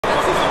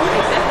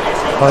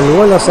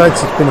Hallo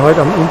allerseits, ich bin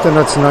heute am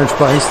Internationalen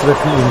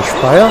Spur-1-Treffen in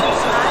Speyer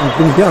und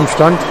bin hier am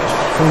Stand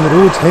von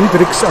Ruud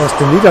Hendriks aus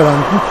den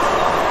Niederlanden.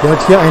 Der hat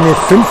hier eine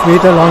 5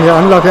 Meter lange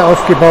Anlage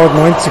aufgebaut,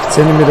 90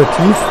 cm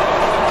tief,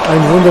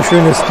 ein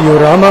wunderschönes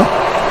Diorama.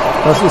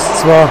 Das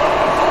ist zwar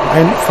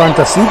ein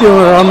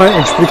Fantasiediorama,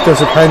 entspricht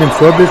also keinem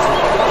Vorbild,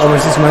 aber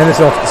es ist meines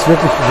Erachtens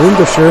wirklich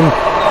wunderschön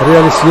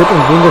realisiert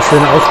und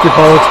wunderschön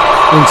aufgebaut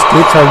und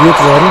detailliert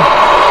worden.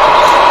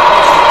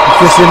 Und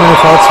hier sehen wir eine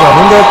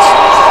V200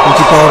 und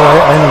die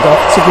Baureihe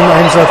 81 im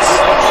Einsatz.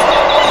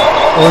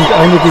 Und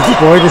einige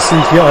Gebäude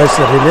sind hier als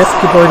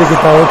Reliefgebäude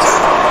gebaut.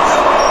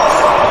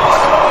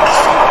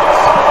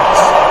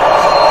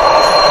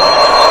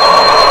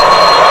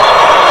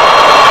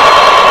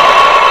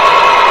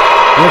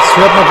 Jetzt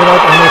hört man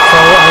gerade eine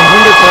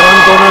V100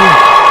 herangommen.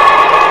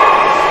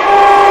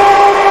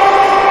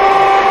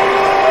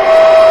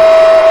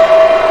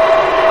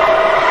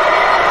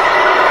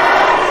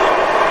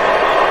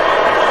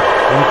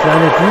 Eine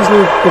kleine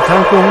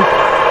Dieselbetankung.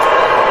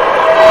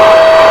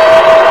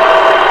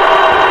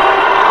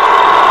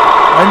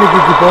 Einige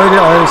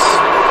Gebäude als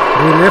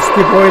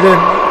Reliefgebäude,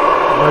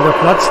 weil der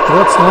Platz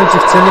trotz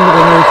 90 cm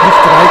nämlich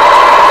nicht reicht.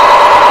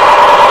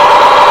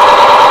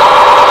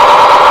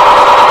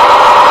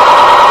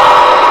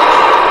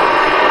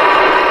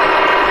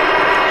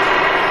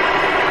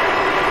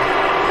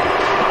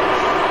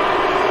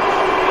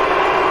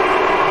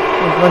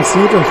 Und man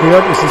sieht und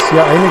hört, es ist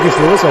hier einiges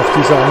los auf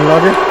dieser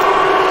Anlage,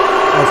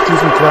 auf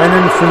diesem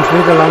kleinen 5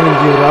 Meter langen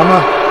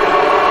Diorama.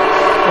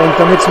 Und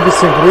damit es ein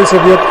bisschen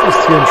größer wird,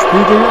 ist hier ein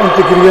Spiegel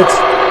integriert,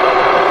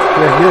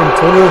 der hier im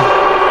Tunnel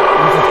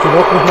einfach die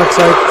Lok nochmal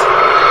zeigt.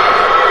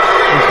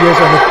 Und hier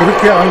ist eine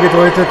Brücke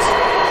angedeutet.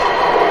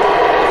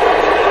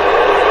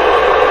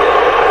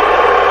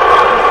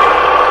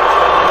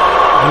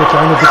 Eine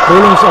kleine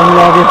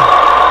Bekohlungsanlage.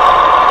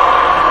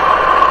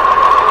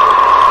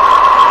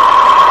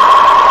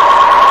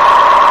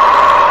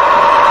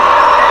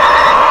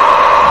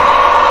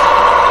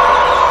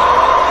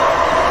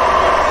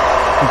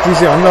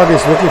 Diese Anlage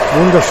ist wirklich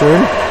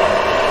wunderschön.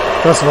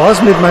 Das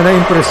war's mit meiner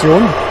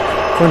Impression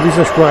von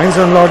dieser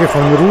Spur-1-Anlage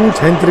von Ruud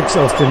Hendriks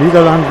aus den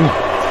Niederlanden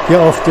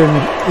hier auf dem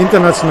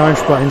Internationalen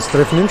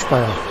Spur-1-Treffen in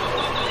Speyer.